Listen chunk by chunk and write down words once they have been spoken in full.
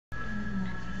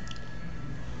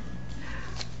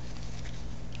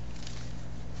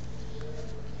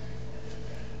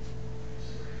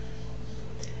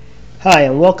Hi,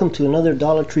 and welcome to another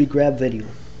Dollar Tree grab video.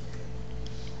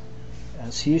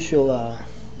 As usual,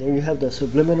 there you have the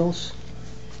subliminals.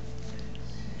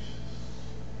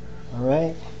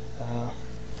 Alright, alright,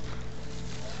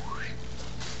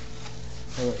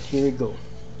 here we go.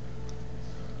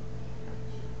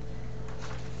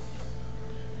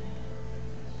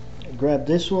 I grabbed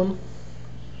this one.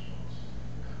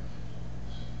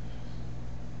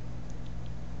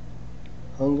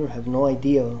 Hunger, have no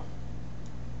idea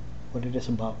what it is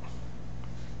about.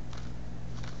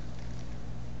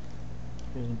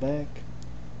 Here's the back.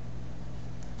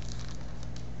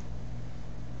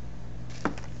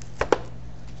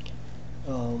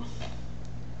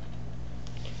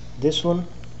 This one,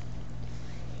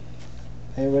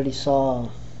 I already saw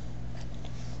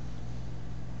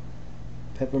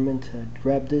Peppermint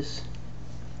grab this,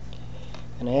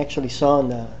 and I actually saw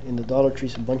in the Dollar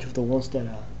Trees a bunch of the ones that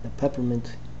the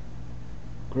Peppermint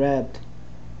grabbed,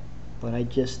 but I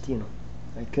just,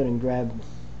 I couldn't grab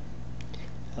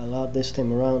a lot this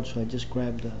time around, so I just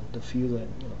grabbed the few that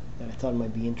that I thought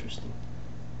might be interesting.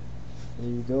 There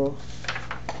you go.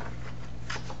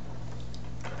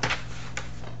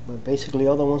 But basically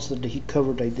all the ones that he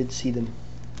covered, I did see them.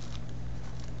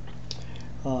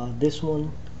 This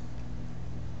one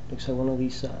looks like one of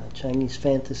these Chinese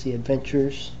fantasy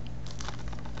adventures.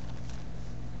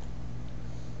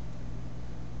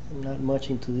 I'm not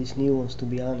much into these new ones, to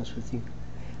be honest with you,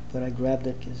 but I grabbed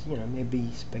it because it may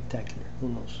be spectacular. Who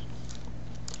knows?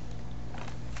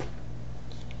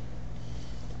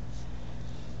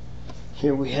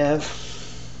 Here we have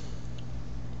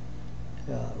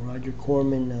Roger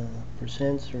Corman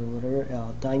Presents, or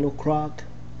whatever, Dino Croc.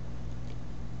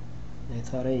 And I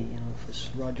thought, hey, if it's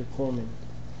Roger Corman,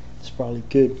 it's probably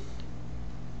good.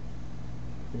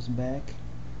 Here's the back.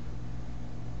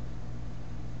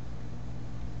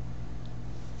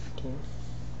 Okay.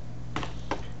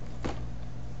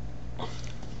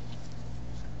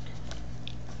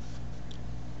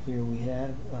 Here we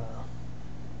have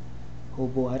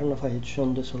Hobo. I don't know if I had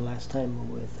shown this one last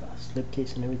time with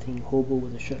slipcase and everything. Hobo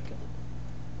with a shotgun.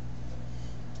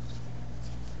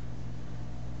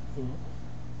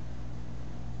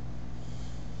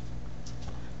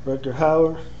 Rutger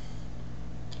Hauer. What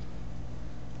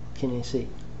can I say?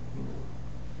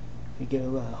 If you get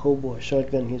a hobo a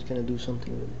shotgun, he's gonna do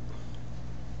something with it.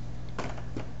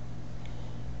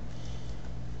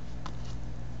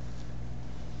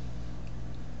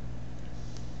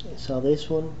 I saw this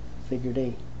one, figured,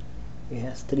 hey, it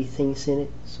has 3 things in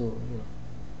it, so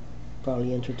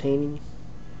probably entertaining.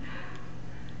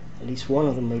 At least one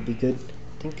of them might be good.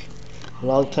 I think a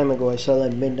long time ago I saw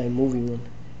that Midnight Movie one.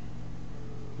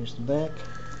 Here's the back.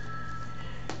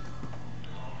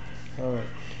 Alright.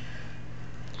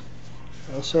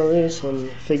 I saw this and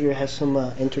figure it has some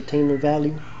entertainment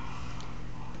value.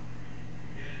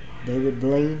 David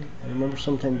Blaine. I remember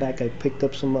sometime back I picked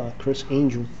up some Chris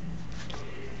Angel.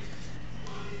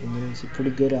 And he's a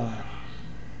pretty good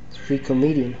street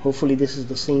comedian. Hopefully this is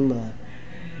the same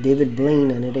David Blaine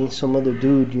and it ain't some other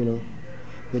dude,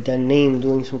 with that name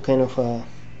doing some kind of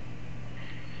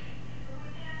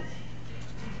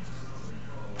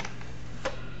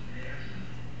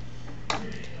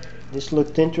this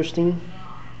looked interesting,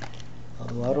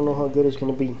 although I don't know how good it's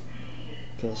going to be,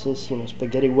 because it's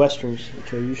spaghetti westerns,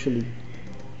 which are usually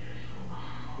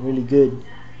really good,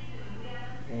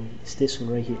 and it's this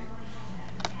one right here.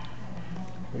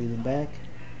 Read the back,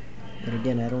 but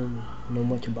again I don't know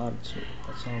much about it, so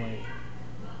that's all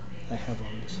I have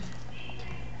on this.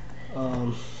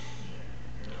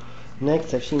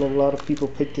 Next, I've seen a lot of people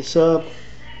pick this up.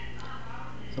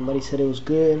 Somebody said it was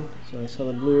good, so I saw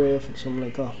the Blu-ray of it, so I'm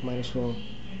like, oh, might as well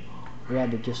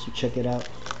grab it just to check it out.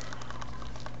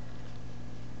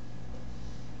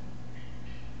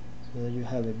 So there you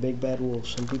have it, Big Bad Wolf.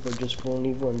 Some people are just born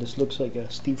evil, and this looks like a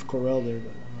Steve Carell there,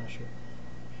 but I'm not sure.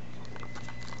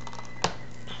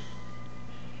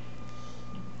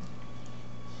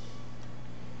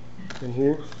 And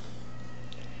here,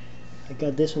 I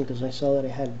got this one because I saw that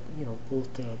it had,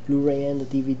 both the Blu-ray and the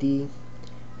DVD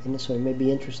in it, so it may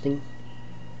be interesting.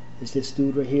 Is this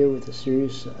dude right here with a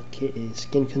serious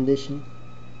skin condition,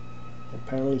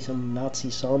 apparently some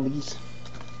Nazi zombies.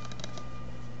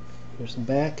 Here's the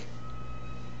back,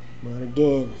 but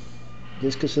again,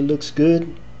 just because it looks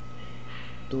good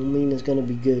don't mean it's gonna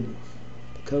be good.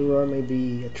 The cover art may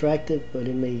be attractive, but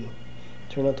it may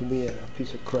turn out to be a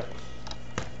piece of crap.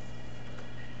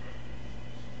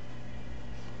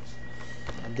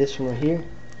 And this one right here,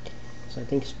 so I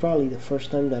think it's probably the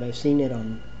first time that I've seen it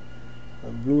on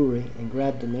Blu-ray and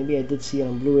grabbed it. Maybe I did see it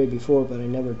on Blu-ray before, but I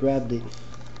never grabbed it.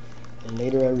 and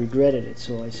later I regretted it,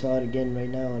 so I saw it again right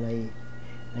now and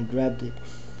I grabbed it,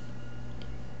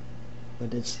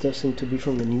 but it still seemed to be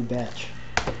from the new batch.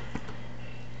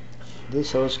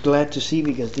 This I was glad to see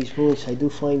because these movies I do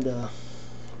find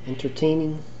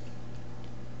entertaining,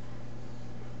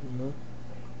 you know.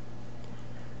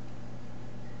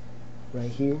 Right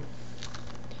here,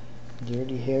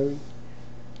 Dirty Harry.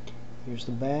 Here's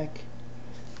the back.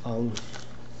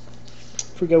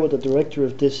 Forget what the director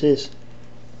of this is.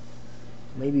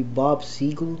 Maybe Bob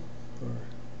Siegel or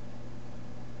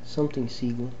something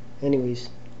Siegel. Anyways,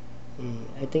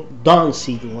 I think Don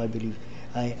Siegel, I believe.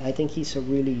 I think he's a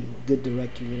really good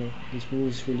director. You know, this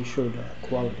movie's really showed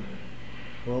quality.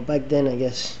 Well, back then, I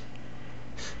guess,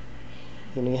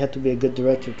 you know, you had to be a good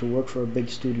director to work for a big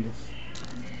studio.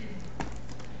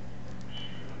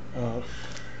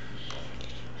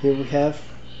 Here we have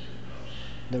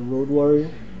the Road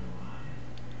Warrior,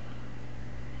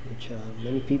 which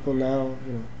many people now,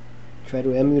 you know, try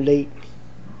to emulate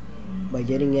by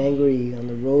getting angry on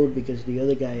the road because the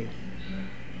other guy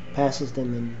passes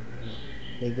them and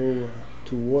they go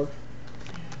to war.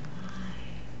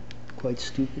 Quite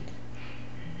stupid.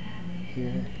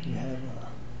 Here you have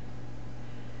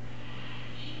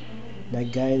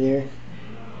that guy there.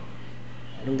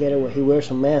 I don't get it. He wears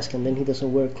a mask and then he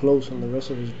doesn't wear clothes on the rest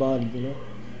of his body, you know,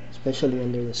 especially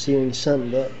under the searing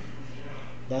sun. But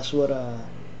that's what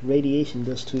radiation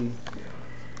does to you.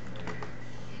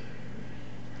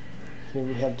 Here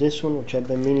we have this one, which I've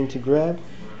been meaning to grab.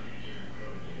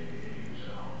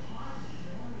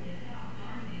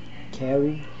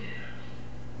 Carrie,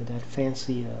 with that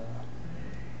fancy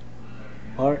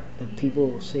art that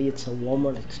people say it's a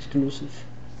Walmart exclusive.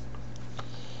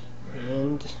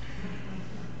 And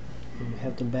we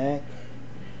have the back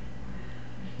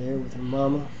there with her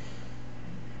mama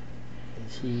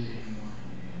as she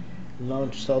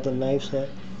launched all the knives at.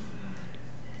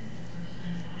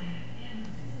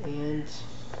 And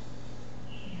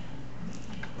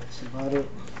that's about it.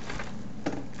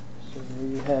 So there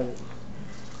you have it.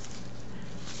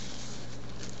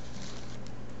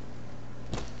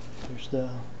 There's the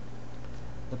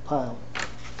pile.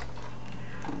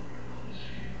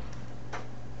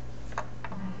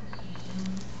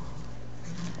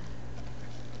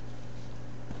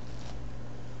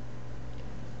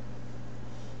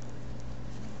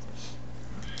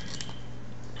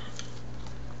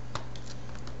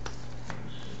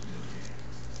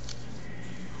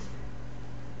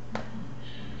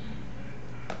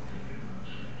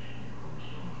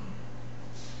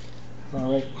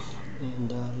 Alright,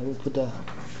 and let me put the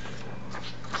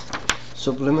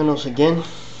subliminals again.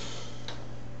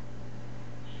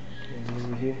 And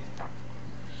over here.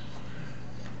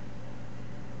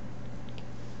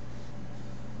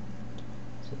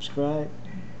 Subscribe,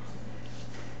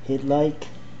 hit like,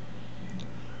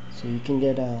 so you can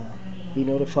get be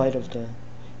notified of the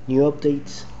new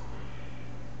updates.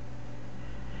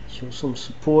 Show some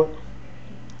support.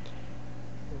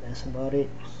 And that's about it.